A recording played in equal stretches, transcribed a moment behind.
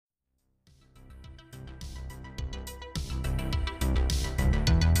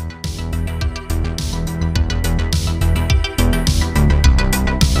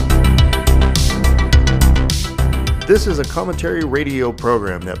This is a commentary radio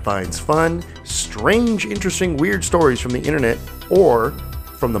program that finds fun, strange, interesting, weird stories from the internet or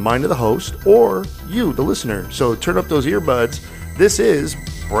from the mind of the host or you, the listener. So turn up those earbuds. This is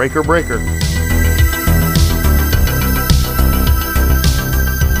Breaker Breaker.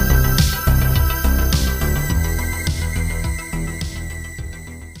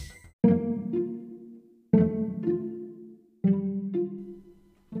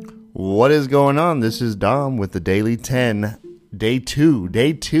 What is going on? This is Dom with the Daily 10, day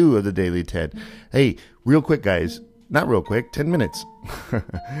two of the Daily 10. Hey, real quick, guys. Not real quick, 10 minutes.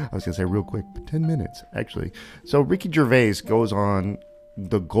 I was going to say real quick, but 10 minutes, actually. So Ricky Gervais goes on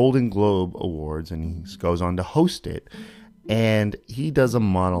the Golden Globe Awards, and he goes on to host it. And he does a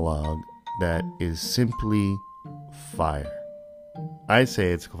monologue that is simply fire. I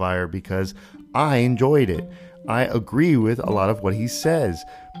say it's fire because I enjoyed it. I agree with a lot of what he says.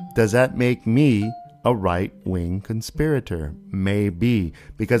 Does that make me a right-wing conspirator? Maybe,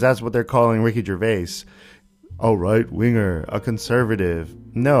 because that's what they're calling Ricky Gervais. A right-winger, a conservative.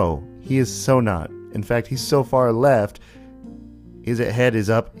 No, he is so not. In fact, he's so far left, his head is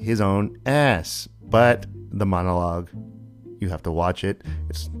up his own ass. But the monologue, you have to watch it.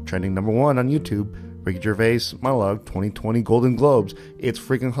 It's trending #1 on YouTube. Ricky Gervais monologue 2020 Golden Globes. It's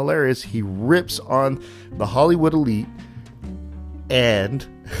freaking hilarious. He rips on the Hollywood elite, and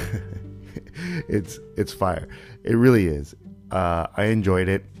it's fire. It really is. I enjoyed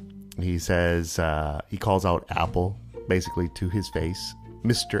it. He says he calls out Apple basically to his face,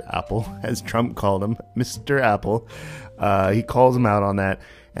 Mr. Apple, as Trump called him, Mr. Apple. He calls him out on that,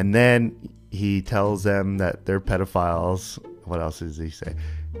 and then he tells them that they're pedophiles. What else does he say?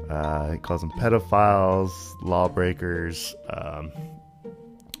 He calls them pedophiles, lawbreakers.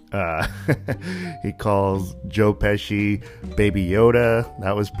 He calls Joe Pesci Baby Yoda.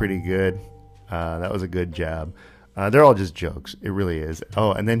 That was pretty good. That was a good jab. They're all just jokes. It really is.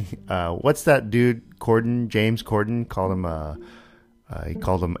 Oh, and then what's that dude? James Corden called him. He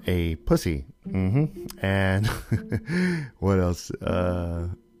called him a pussy. And what else?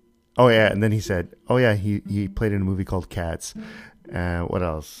 Oh yeah, and then he said, oh yeah, he played in a movie called Cats. What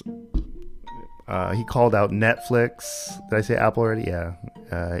else? He called out Netflix. Did I say Apple already? Yeah.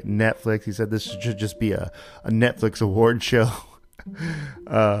 Netflix. He said this should just be a Netflix award show.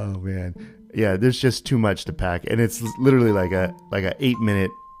 Oh man. Yeah, there's just too much to pack. And it's literally like a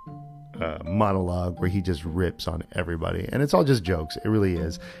 8-minute monologue where he just rips on everybody. And it's all just jokes. It really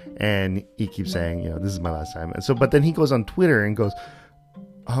is. And he keeps saying, this is my last time. And so, but then he goes on Twitter and goes,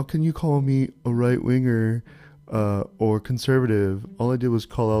 how can you call me a right-winger or conservative? All I did was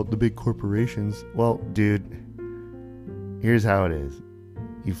call out the big corporations. Well, dude, here's how it is.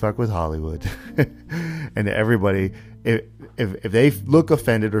 You fuck with Hollywood. And everybody, if they look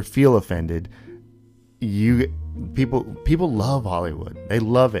offended or feel offended, people love Hollywood. They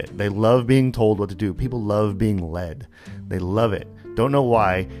love it. They love being told what to do. People love being led. They love it. Don't know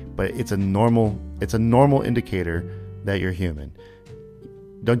why, but it's a normal indicator that you're human.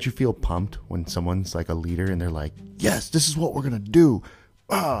 Don't you feel pumped when someone's like a leader and they're like, yes, this is what we're going to do.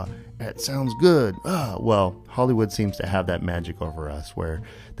 That sounds good. Well, Hollywood seems to have that magic over us where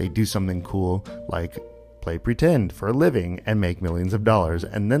they do something cool like play pretend for a living and make millions of dollars.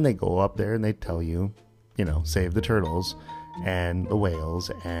 And then they go up there and they tell you, save the turtles and the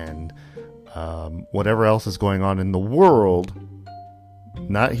whales and whatever else is going on in the world.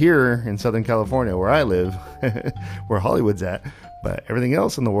 Not here in Southern California where I live, where Hollywood's at. But everything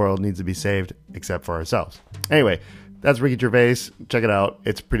else in the world needs to be saved except for ourselves. Anyway, that's Ricky Gervais. Check it out.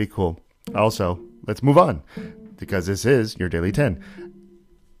 It's pretty cool. Also, let's move on because this is your Daily 10.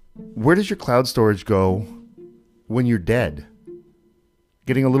 Where does your cloud storage go when you're dead?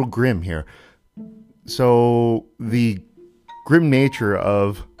 Getting a little grim here. So the grim nature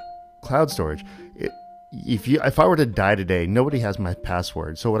of cloud storage. If I were to die today, nobody has my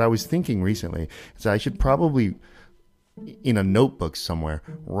password. So what I was thinking recently is I should probably, in a notebook somewhere,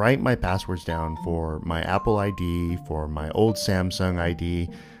 write my passwords down for my Apple ID, for my old Samsung ID,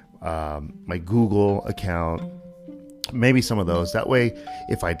 my Google account, maybe some of those. That way,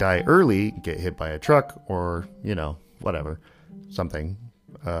 if I die early, get hit by a truck or, whatever, something,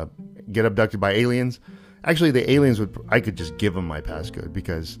 get abducted by aliens. Actually, the aliens I could just give them my passcode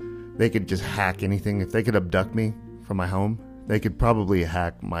because they could just hack anything. If they could abduct me from my home, they could probably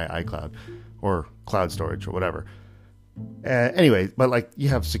hack my iCloud or cloud storage or whatever. Anyway, but you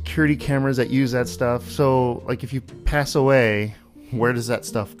have security cameras that use that stuff. So if you pass away, where does that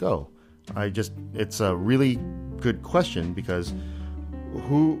stuff go? It's a really good question because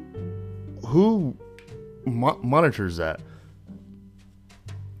who monitors that?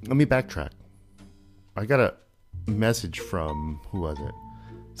 Let me backtrack. I gotta message from, who was it?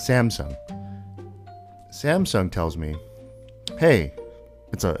 Samsung. Samsung tells me, hey,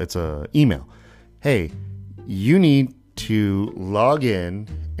 it's a email. Hey, you need to log in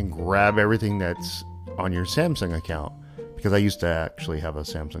and grab everything that's on your Samsung account, because I used to actually have a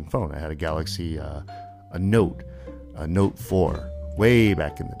Samsung phone. I had a Galaxy, a Note 4, way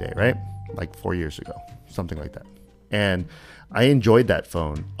back in the day, right? Like 4 years ago, something like that. And I enjoyed that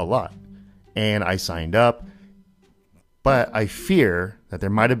phone a lot. And I signed up, but I fear that there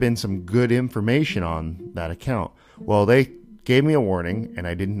might have been some good information on that account. Well, they gave me a warning, and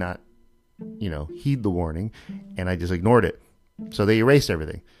I did not, heed the warning, and I just ignored it. So they erased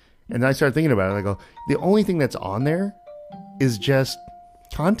everything. And then I started thinking about it. I go, the only thing that's on there is just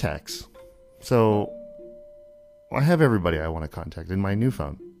contacts. So I have everybody I want to contact in my new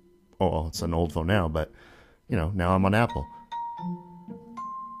phone. Oh, well, it's an old phone now, but now I'm on Apple.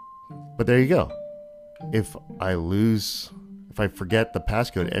 But there you go. If I forget the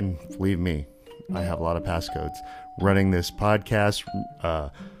passcode, and believe me, I have a lot of passcodes running this podcast.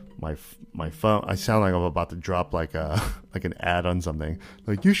 My phone, I sound like I'm about to drop like an ad on something,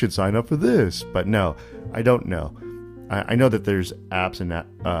 like you should sign up for this. But no, I don't know. I know that there's apps and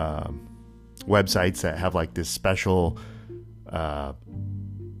websites that have like this special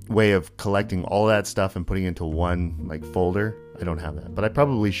way of collecting all that stuff and putting it into one like folder. I don't have that, but I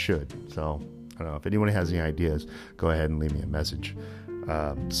probably should. So I don't know if anyone has any ideas. Go ahead and leave me a message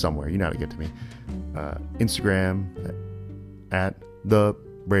somewhere. You know how to get to me. Instagram at the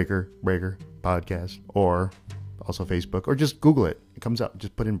Breaker Podcast, or also Facebook, or just Google it. It comes up.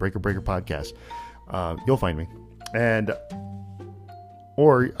 Just put in Breaker Podcast. You'll find me. And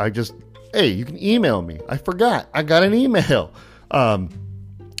or you can email me. I forgot. I got an email.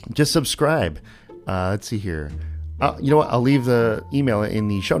 Just subscribe. Let's see here. You know what? I'll leave the email in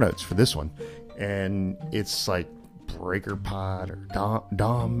the show notes for this one. And it's like BreakerPod or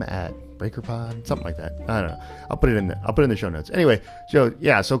Dom at BreakerPod, something like that. I don't know. I'll put it in the show notes. Anyway, so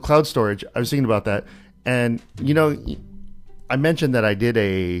cloud storage. I was thinking about that, and I mentioned that I did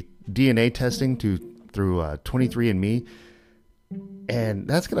a DNA testing through 23andMe, and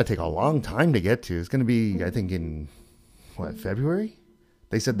that's gonna take a long time to get to. It's gonna be, I think, in February.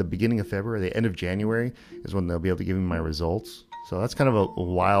 They said the beginning of February, the end of January is when they'll be able to give me my results. So that's kind of a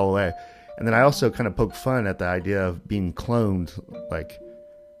while away. And then I also kind of poked fun at the idea of being cloned, like,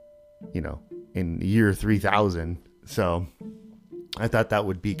 in the year 3000. So I thought that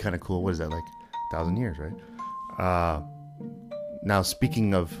would be kind of cool. What is that, like 1,000 years, right? Now,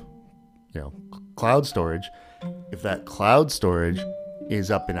 speaking of, cloud storage, if that cloud storage is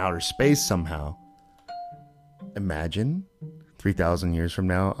up in outer space somehow, imagine 3,000 years from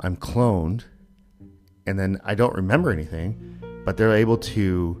now, I'm cloned, and then I don't remember anything, but they're able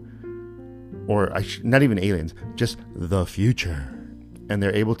to, not even aliens, just the future, and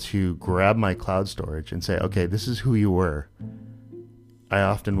they're able to grab my cloud storage and say, okay, this is who you were. I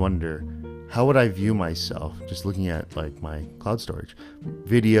often wonder, how would I view myself just looking at like my cloud storage?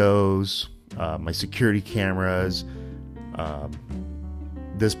 Videos, my security cameras,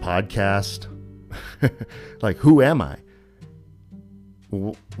 this podcast. Like, who am I?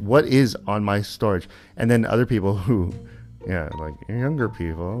 What is on my storage? And then other people who, like younger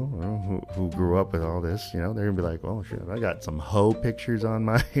people who grew up with all this, they're gonna be like, oh shit, I got some hoe pictures on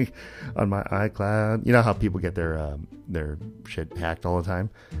my iCloud. You know how people get their shit hacked all the time.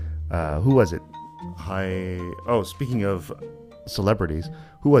 Who was it? Speaking of celebrities,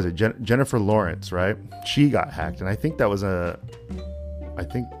 who was it? Jennifer Lawrence, right? She got hacked, and I think that was an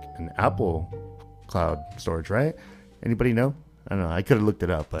Apple cloud storage, right? Anybody know? I don't know. I could have looked it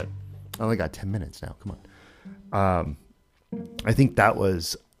up, but I only got 10 minutes now. Come on. I think that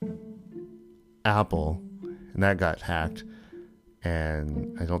was Apple, and that got hacked.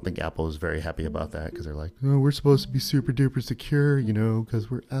 And I don't think Apple is very happy about that, because they're like, oh, we're supposed to be super duper secure, because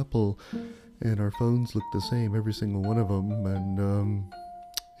we're Apple, and our phones look the same, every single one of them.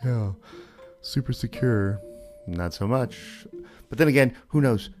 And super secure. Not so much. But then again, who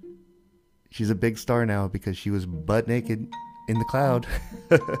knows? She's a big star now because she was butt naked in the cloud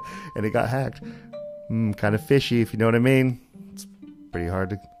and it got hacked. Kind of fishy, if you know what I mean. It's pretty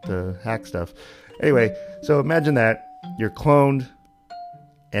hard to hack stuff. Anyway, so imagine that you're cloned,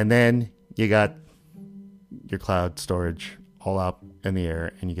 and then you got your cloud storage all up in the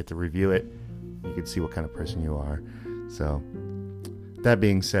air, and you get to review it. You can see what kind of person you are. So that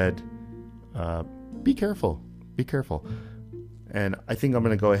being said, be careful. Be careful. And I think I'm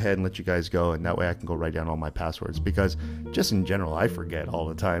going to go ahead and let you guys go, and that way I can go write down all my passwords, because just in general, I forget all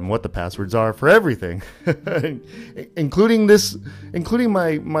the time what the passwords are for everything, including my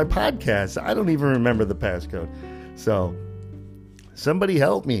podcast. I don't even remember the passcode. So somebody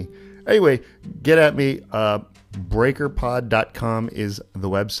help me. Anyway, get at me. Breakerpod.com is the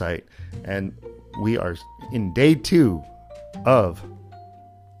website. And we are in day 2 of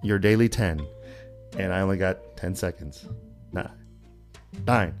your daily 10. And I only got 10 seconds.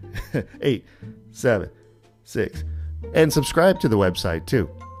 9, 8, 7, 6. And subscribe to the website too.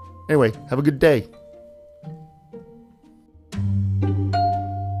 Anyway, have a good day.